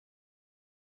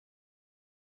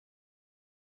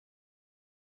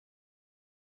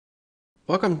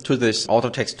Welcome to this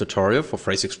Autotext tutorial for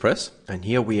PhraseExpress, and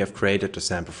here we have created a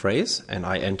sample phrase and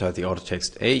I enter the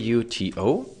Autotext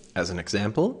AUTO as an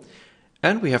example,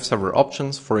 and we have several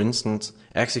options, for instance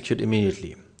execute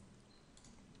immediately,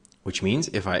 which means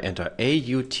if I enter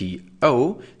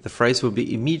AUTO the phrase will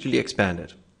be immediately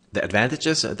expanded. The advantage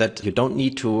is that you don't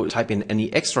need to type in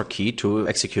any extra key to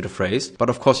execute a phrase, but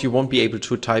of course you won't be able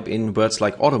to type in words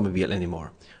like automobile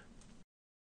anymore.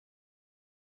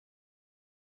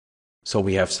 So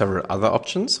we have several other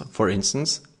options, for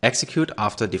instance, execute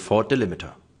after default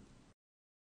delimiter.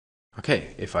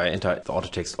 Okay, if I enter the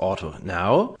Autotext Auto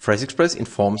now, PhraseExpress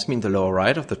informs me in the lower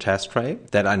right of the task tray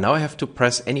that I now have to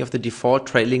press any of the default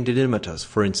trailing delimiters,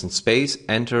 for instance space,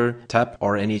 enter, tab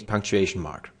or any punctuation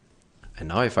mark. And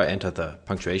now if I enter the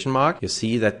punctuation mark, you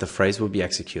see that the phrase will be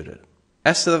executed.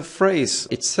 As the phrase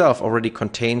itself already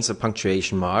contains a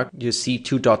punctuation mark, you see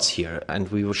two dots here, and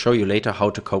we will show you later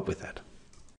how to cope with that.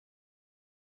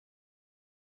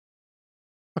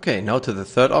 Okay, now to the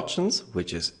third options,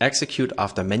 which is execute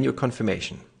after manual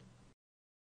confirmation.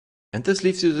 And this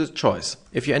leaves you the choice.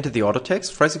 If you enter the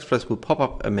Autotext, PhraseExpress will pop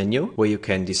up a menu where you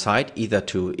can decide either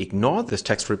to ignore this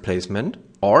text replacement,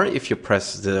 or if you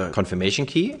press the confirmation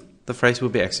key, the phrase will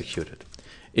be executed.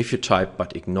 If you type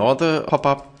but ignore the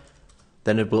pop-up,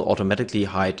 then it will automatically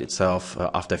hide itself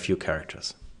after a few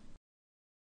characters.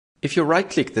 If you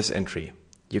right-click this entry,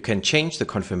 you can change the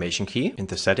confirmation key in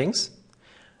the settings.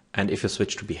 And if you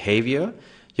switch to behavior,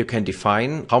 you can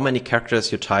define how many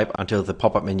characters you type until the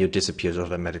pop-up menu disappears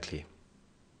automatically.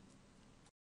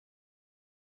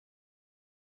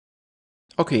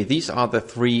 Okay, these are the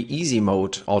three easy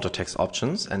mode Autotext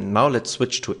options, and now let's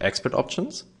switch to expert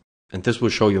options. And this will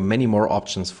show you many more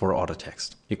options for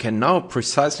Autotext. You can now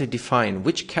precisely define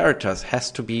which characters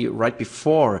has to be right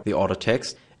before the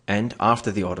Autotext and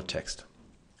after the Autotext.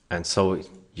 And so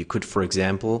you could, for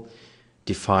example,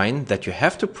 define that you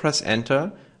have to press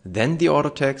enter, then the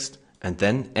Autotext, and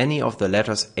then any of the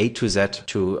letters A to Z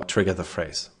to trigger the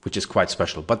phrase, which is quite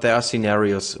special. But there are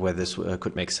scenarios where this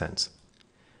could make sense.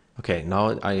 Okay,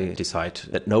 now I decide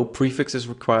that no prefix is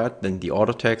required, then the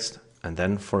Autotext, and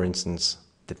then, for instance,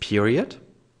 the period.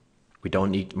 We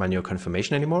don't need manual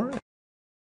confirmation anymore.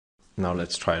 Now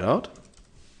let's try it out.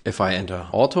 If I enter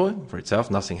auto for itself,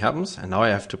 nothing happens, and now I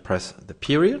have to press the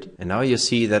period, and now you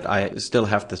see that I still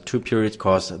have the two periods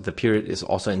because the period is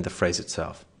also in the phrase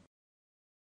itself.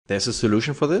 There's a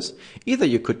solution for this. Either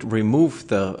you could remove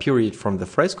the period from the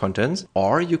phrase contents,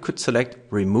 or you could select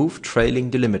remove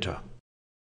trailing delimiter.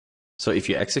 So if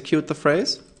you execute the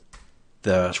phrase,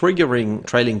 the triggering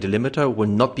trailing delimiter will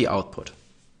not be output.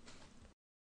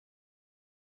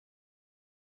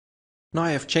 Now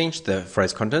I have changed the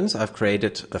phrase contents. I've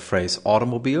created the phrase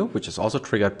automobile, which is also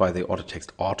triggered by the Autotext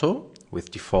Auto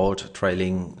with default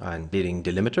trailing and leading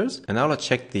delimiters. And now let's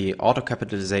check the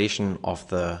autocapitalization of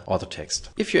the Autotext.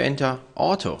 If you enter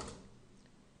auto,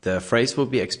 the phrase will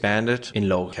be expanded in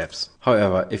low caps.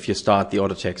 However, if you start the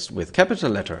Autotext with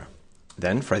capital letter,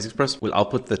 then PhraseExpress will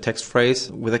output the text phrase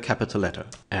with a capital letter.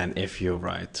 And if you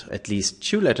write at least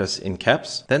two letters in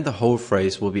caps, then the whole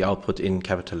phrase will be output in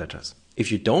capital letters. If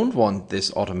you don't want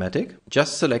this automatic,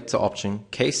 just select the option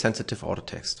Case-Sensitive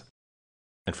Autotext.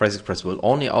 And PhraseExpress will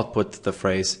only output the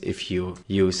phrase if you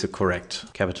use the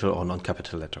correct capital or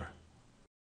non-capital letter.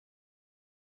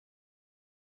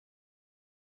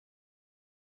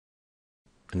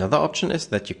 Another option is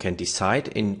that you can decide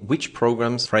in which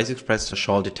programs PhraseExpress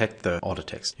shall detect the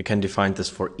Autotext. You can define this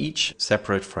for each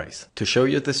separate phrase. To show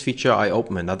you this feature, I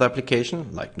open another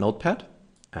application like Notepad.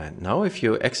 And now if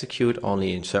you execute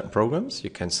only in certain programs, you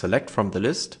can select from the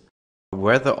list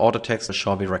where the Autotext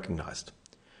shall be recognized.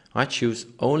 I choose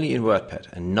only in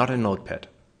WordPad and not in Notepad.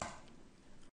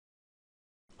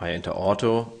 I enter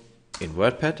auto in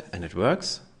WordPad and it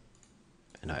works.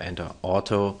 And I enter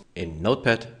auto in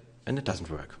Notepad and it doesn't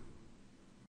work.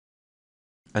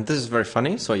 And this is very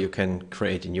funny, so you can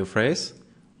create a new phrase,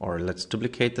 or let's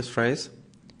duplicate this phrase.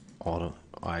 Or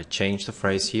I change the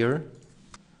phrase here.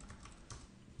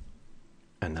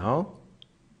 And now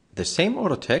the same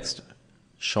Autotext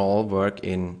shall work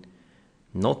in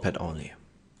Notepad only.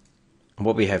 And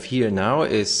what we have here now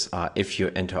is if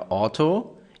you enter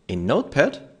auto in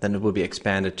Notepad, then it will be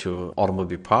expanded to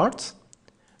automobile parts.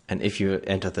 And if you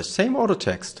enter the same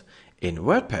Autotext in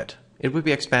WordPad, it will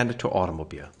be expanded to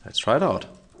automobile. Let's try it out.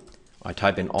 I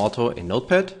type in auto in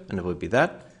Notepad and it will be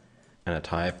that. And I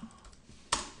type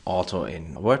auto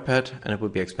in WordPad and it will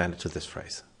be expanded to this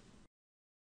phrase.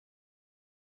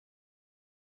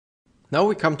 Now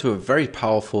we come to a very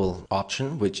powerful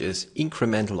option, which is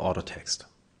Incremental Autotext.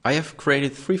 I have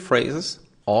created three phrases,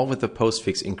 all with the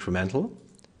postfix incremental,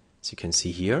 as you can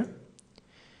see here.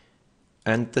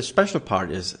 And the special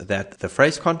part is that the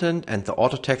phrase content and the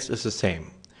auto text is the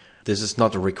same. This is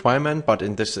not a requirement, but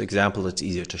in this example it's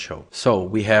easier to show. So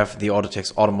we have the auto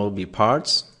text automobile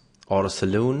parts, auto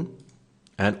saloon,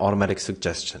 and automatic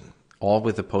suggestion, all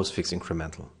with the postfix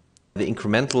incremental. The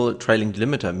incremental trailing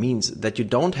delimiter means that you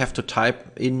don't have to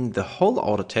type in the whole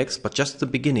auto text, but just the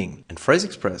beginning. And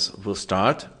PhraseExpress will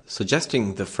start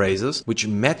suggesting the phrases which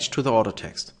match to the auto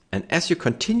text. And as you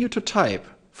continue to type,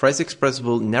 PhraseExpress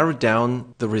will narrow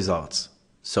down the results.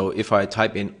 So if I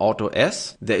type in auto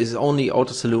S, there is only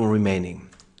auto saloon remaining.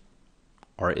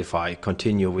 Or if I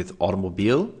continue with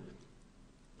automobile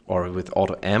or with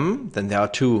auto M, then there are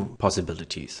two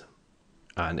possibilities.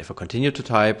 And if I continue to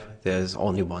type, there's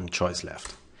only one choice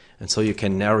left. And so you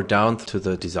can narrow down to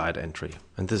the desired entry.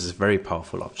 And this is very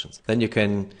powerful options. Then you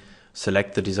can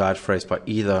select the desired phrase by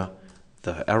either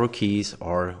the arrow keys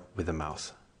or with the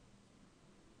mouse.